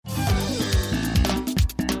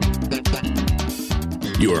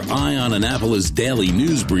Your Eye on Annapolis daily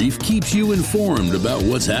news brief keeps you informed about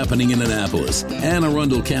what's happening in Annapolis, Anne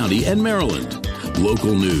Arundel County, and Maryland.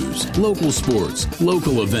 Local news, local sports,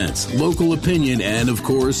 local events, local opinion, and, of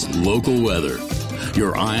course, local weather.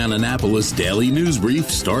 Your Eye on Annapolis daily news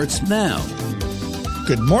brief starts now.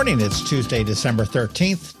 Good morning. It's Tuesday, December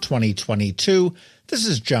 13th, 2022. This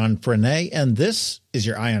is John Frenaye, and this is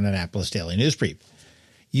your Eye on Annapolis daily news brief.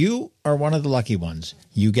 You are one of the lucky ones.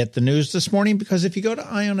 You get the news this morning because if you go to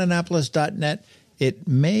eyeonannapolis.net,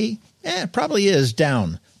 it probably is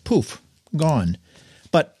down. Poof, gone.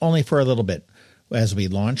 But only for a little bit. As we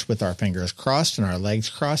launch with our fingers crossed and our legs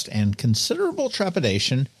crossed and considerable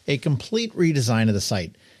trepidation, a complete redesign of the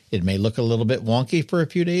site. It may look a little bit wonky for a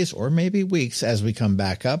few days or maybe weeks as we come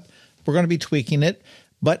back up. We're going to be tweaking it,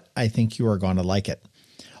 but I think you are going to like it.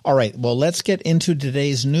 All right, well, let's get into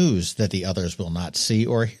today's news that the others will not see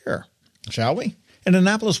or hear, shall we? An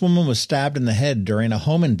Annapolis woman was stabbed in the head during a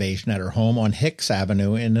home invasion at her home on Hicks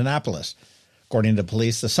Avenue in Annapolis. According to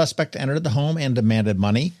police, the suspect entered the home and demanded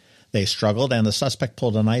money. They struggled, and the suspect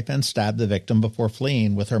pulled a knife and stabbed the victim before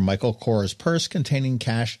fleeing with her Michael Kors purse containing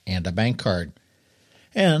cash and a bank card.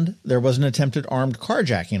 And there was an attempted armed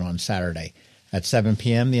carjacking on Saturday. At 7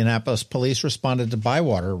 p.m., the Annapolis police responded to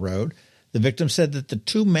Bywater Road. The victim said that the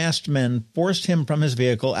two masked men forced him from his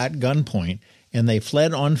vehicle at gunpoint, and they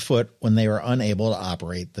fled on foot when they were unable to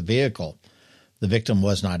operate the vehicle. The victim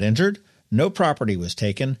was not injured, no property was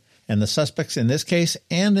taken, and the suspects in this case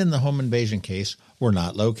and in the home invasion case were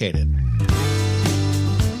not located.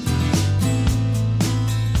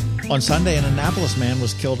 On Sunday, an Annapolis man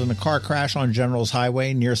was killed in a car crash on Generals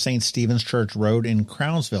Highway near St. Stephen's Church Road in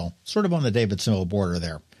Crownsville, sort of on the Davidsonville border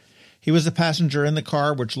there. He was the passenger in the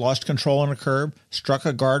car which lost control on a curb, struck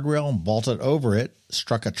a guardrail and vaulted over it,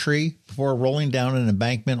 struck a tree before rolling down an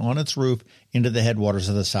embankment on its roof into the headwaters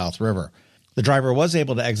of the South River. The driver was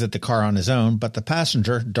able to exit the car on his own, but the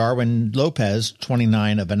passenger, Darwin Lopez,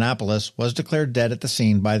 29, of Annapolis, was declared dead at the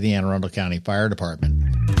scene by the Anne Arundel County Fire Department.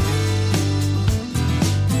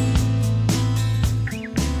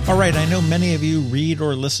 All right, I know many of you read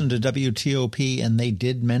or listen to WTOP, and they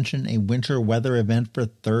did mention a winter weather event for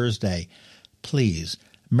Thursday. Please,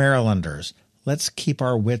 Marylanders, let's keep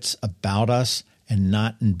our wits about us and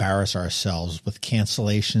not embarrass ourselves with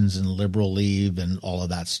cancellations and liberal leave and all of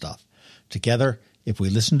that stuff. Together, if we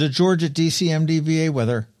listen to George at DCMDVA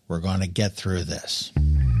Weather, we're going to get through this.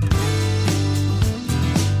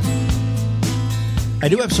 I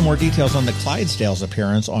do have some more details on the Clydesdales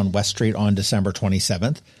appearance on West Street on December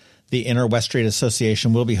 27th. The Inner West Street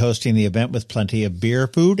Association will be hosting the event with plenty of beer,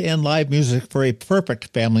 food, and live music for a perfect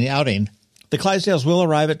family outing. The Clydesdales will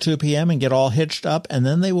arrive at 2 p.m. and get all hitched up, and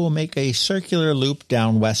then they will make a circular loop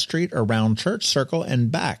down West Street around Church Circle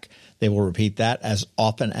and back. They will repeat that as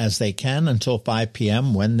often as they can until 5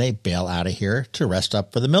 p.m. when they bail out of here to rest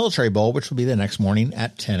up for the Military Bowl, which will be the next morning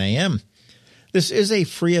at 10 a.m. This is a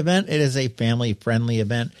free event. It is a family-friendly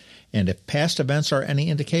event, and if past events are any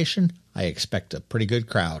indication, I expect a pretty good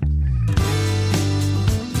crowd.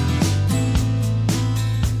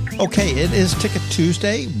 Okay, it is Ticket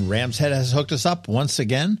Tuesday. Ram's Head has hooked us up once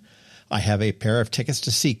again. I have a pair of tickets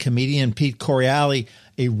to see comedian Pete Correale,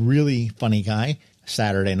 a really funny guy,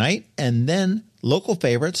 Saturday night, and then local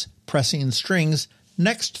favorites, Pressing Strings,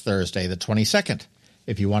 next Thursday, the 22nd.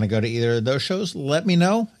 If you want to go to either of those shows, let me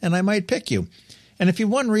know, and I might pick you. And if you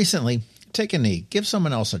won recently, take a knee. Give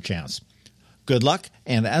someone else a chance. Good luck,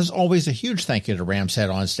 and as always, a huge thank you to Ram's Head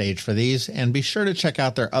On Stage for these, and be sure to check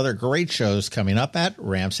out their other great shows coming up at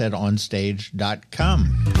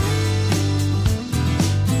ramsheadonstage.com.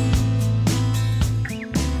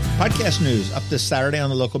 Podcast news up this Saturday on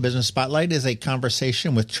the Local Business Spotlight is a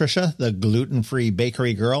conversation with Trisha, the gluten-free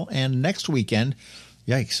bakery girl, and next weekend,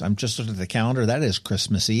 yikes, I'm just looking at the calendar, that is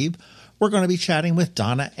Christmas Eve, we're going to be chatting with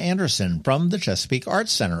Donna Anderson from the Chesapeake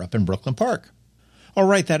Arts Center up in Brooklyn Park. All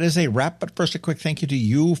right, that is a wrap, but first a quick thank you to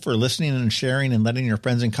you for listening and sharing and letting your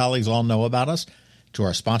friends and colleagues all know about us. To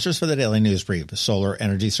our sponsors for the Daily News Brief, Solar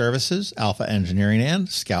Energy Services, Alpha Engineering, and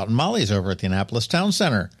Scout and Molly's over at the Annapolis Town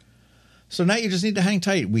Center. So now you just need to hang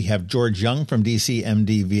tight. We have George Young from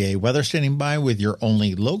DCMDVA Weather standing by with your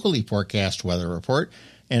only locally forecast weather report.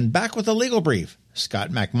 And back with a legal brief,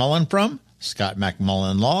 Scott McMullen from Scott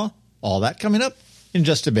McMullen Law. All that coming up in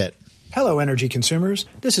just a bit. Hello, energy consumers.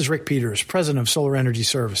 This is Rick Peters, president of Solar Energy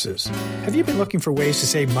Services. Have you been looking for ways to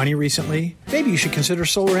save money recently? Maybe you should consider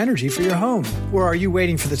solar energy for your home. Or are you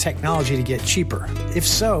waiting for the technology to get cheaper? If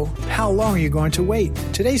so, how long are you going to wait?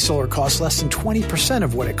 Today's solar costs less than 20%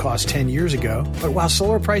 of what it cost 10 years ago. But while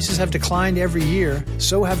solar prices have declined every year,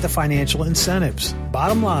 so have the financial incentives.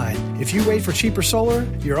 Bottom line, if you wait for cheaper solar,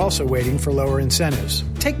 you're also waiting for lower incentives.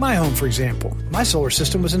 Take my home, for example. My solar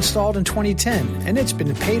system was installed in 2010, and it's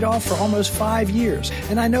been paid off for almost 5 years,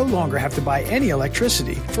 and I no longer have to buy any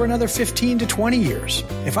electricity for another 15 to 20 years.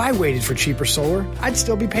 If I waited for cheaper solar, I'd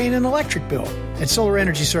still be paying an electric bill. At Solar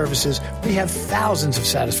Energy Services, we have thousands of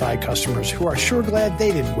satisfied customers who are sure glad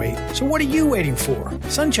they didn't wait. So what are you waiting for?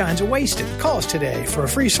 Sunshine's a wasted. Call us today for a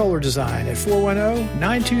free solar design at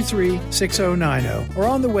 410-923-6090 or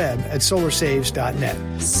on the web at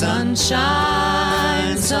solarsaves.net.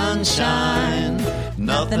 Sunshine, sunshine,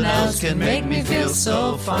 nothing else can make me feel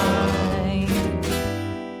so fine.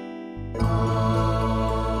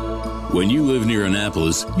 When you live near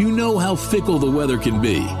Annapolis, you know how fickle the weather can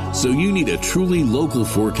be. So you need a truly local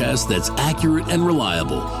forecast that's accurate and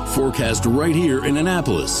reliable. Forecast right here in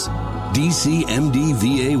Annapolis. DCMD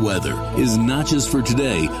VA weather is not just for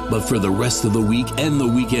today, but for the rest of the week and the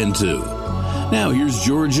weekend too. Now here's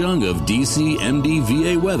George Young of DCMD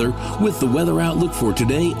VA weather with the weather outlook for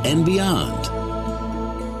today and beyond.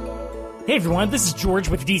 Hey everyone, this is George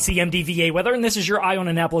with DCMD VA Weather, and this is your Eye on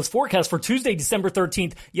Annapolis forecast for Tuesday, December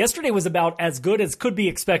 13th. Yesterday was about as good as could be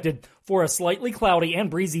expected for a slightly cloudy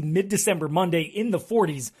and breezy mid-December Monday in the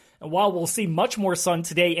 40s. And while we'll see much more sun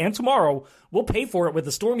today and tomorrow, we'll pay for it with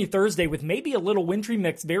a stormy Thursday with maybe a little wintry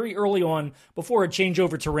mix very early on before a change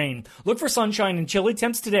over to rain. Look for sunshine and chilly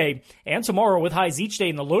temps today and tomorrow with highs each day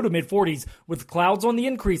in the low to mid-40s with clouds on the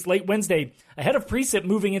increase late Wednesday ahead of precip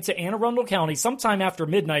moving into Anne Arundel County sometime after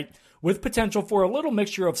midnight, with potential for a little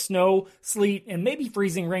mixture of snow, sleet, and maybe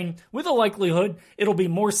freezing rain, with a likelihood it'll be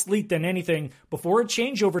more sleet than anything before a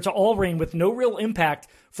changeover to all rain with no real impact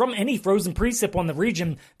from any frozen precip on the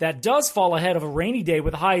region that does fall ahead of a rainy day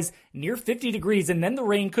with highs near 50 degrees, and then the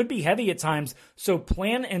rain could be heavy at times, so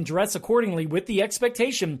plan and dress accordingly with the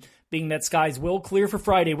expectation being that skies will clear for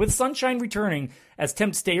Friday with sunshine returning as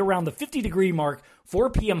temps stay around the 50-degree mark, 4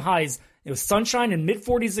 p.m. highs, with sunshine and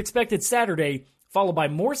mid-40s expected Saturday, followed by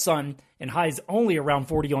more sun and highs only around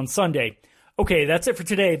 40 on Sunday. Okay, that's it for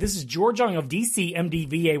today. This is George Young of DCMD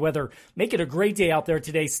VA Weather. Make it a great day out there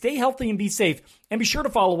today. Stay healthy and be safe. And be sure to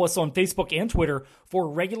follow us on Facebook and Twitter for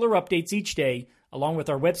regular updates each day, along with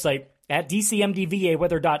our website at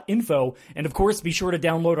dcmdvaweather.info. And of course, be sure to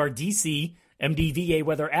download our DCMD VA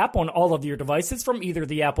Weather app on all of your devices from either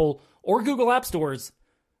the Apple or Google App Stores,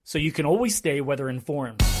 so you can always stay weather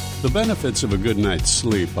informed. The benefits of a good night's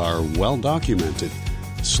sleep are well documented.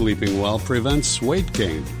 Sleeping well prevents weight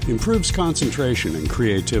gain, improves concentration and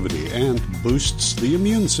creativity, and boosts the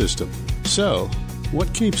immune system. So,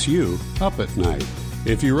 what keeps you up at night?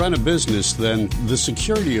 If you run a business, then the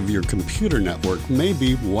security of your computer network may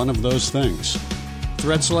be one of those things.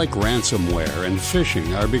 Threats like ransomware and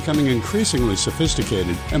phishing are becoming increasingly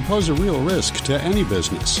sophisticated and pose a real risk to any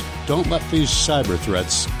business. Don't let these cyber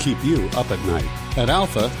threats keep you up at night. At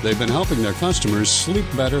Alpha, they've been helping their customers sleep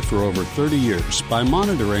better for over 30 years by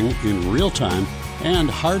monitoring in real time and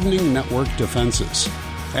hardening network defenses.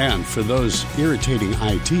 And for those irritating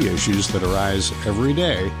IT issues that arise every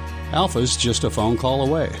day, Alpha's just a phone call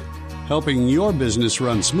away, helping your business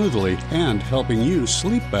run smoothly and helping you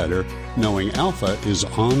sleep better, knowing Alpha is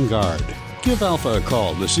on guard. Give Alpha a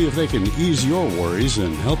call to see if they can ease your worries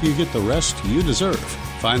and help you get the rest you deserve.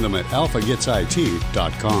 Find them at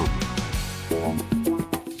alphagetsit.com.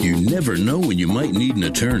 You never know when you might need an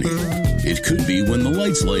attorney. It could be when the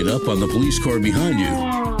lights light up on the police car behind you.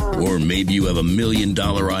 Or maybe you have $1 million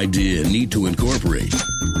idea and need to incorporate.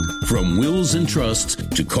 From wills and trusts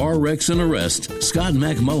to car wrecks and arrests, Scott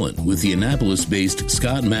McMullen with the Annapolis-based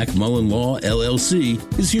Scott McMullen Law, LLC,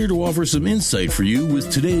 is here to offer some insight for you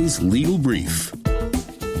with today's legal brief.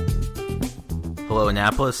 Hello,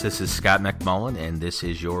 Annapolis. This is Scott McMullen, and this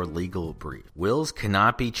is your legal brief. Wills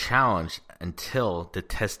cannot be challenged until the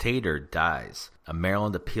testator dies, a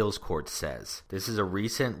Maryland appeals court says. This is a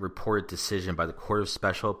recent reported decision by the Court of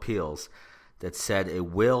Special Appeals that said a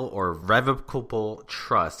will or revocable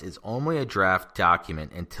trust is only a draft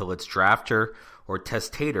document until its drafter or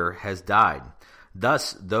testator has died.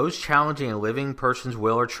 Thus, those challenging a living person's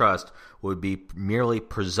will or trust would be merely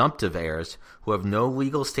presumptive heirs who have no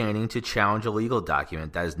legal standing to challenge a legal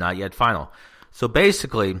document that is not yet final. So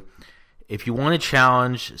basically, if you want to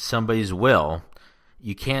challenge somebody's will,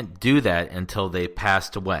 you can't do that until they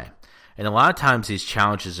passed away. And a lot of times these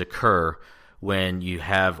challenges occur when you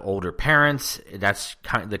have older parents. That's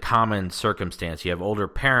kind of the common circumstance. You have older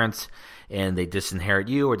parents and they disinherit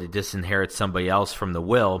you or they disinherit somebody else from the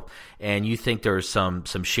will, and you think there's some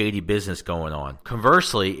shady business going on.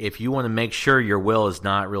 Conversely, if you want to make sure your will is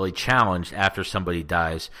not really challenged after somebody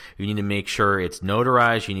dies, you need to make sure it's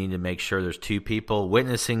notarized. You need to make sure there's two people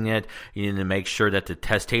witnessing it. You need to make sure that the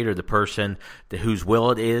testator, the person whose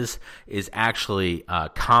will it is actually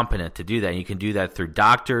competent to do that. And you can do that through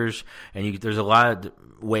doctors, and there's a lot of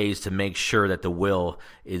ways to make sure that the will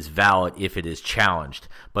is valid if it is challenged.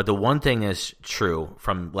 But the one thing that's true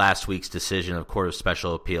from last week's decision of Court of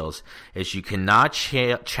Special Appeals is you cannot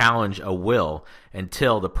challenge a will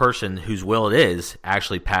until the person whose will it is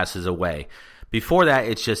actually passes away. Before that,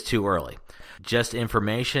 it's just too early. Just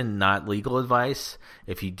information, not legal advice.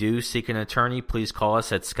 If you do seek an attorney, please call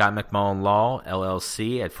us at Scott McMullen Law,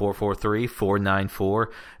 LLC, at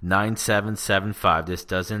 443-494-9775. This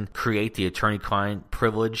doesn't create the attorney-client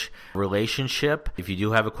privilege relationship. If you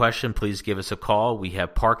do have a question, please give us a call. We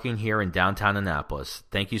have parking here in downtown Annapolis.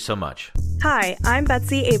 Thank you so much. Hi, I'm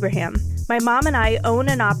Betsy Abraham. My mom and I own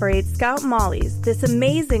and operate Scout Molly's, this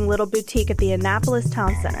amazing little boutique at the Annapolis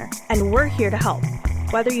Town Center, and we're here to help.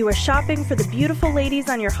 Whether you are shopping for the beautiful ladies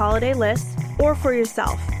on your holiday list or for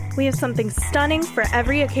yourself, we have something stunning for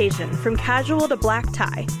every occasion, from casual to black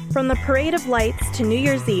tie. From the Parade of Lights to New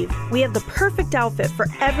Year's Eve, we have the perfect outfit for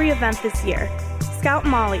every event this year. Scout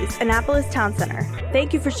Molly's, Annapolis Town Center.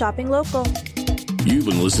 Thank you for shopping local. You've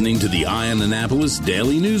been listening to the Eye on Annapolis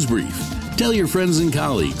Daily News Brief. Tell your friends and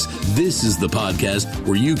colleagues, this is the podcast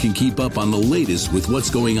where you can keep up on the latest with what's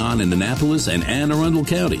going on in Annapolis and Anne Arundel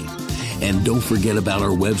County. And don't forget about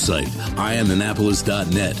our website,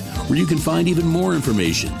 eyeonannapolis.net, where you can find even more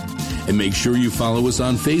information. And make sure you follow us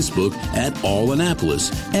on Facebook at All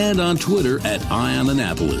Annapolis and on Twitter at Eye on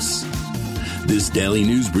Annapolis. This Daily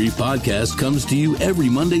News Brief podcast comes to you every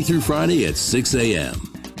Monday through Friday at 6 a.m.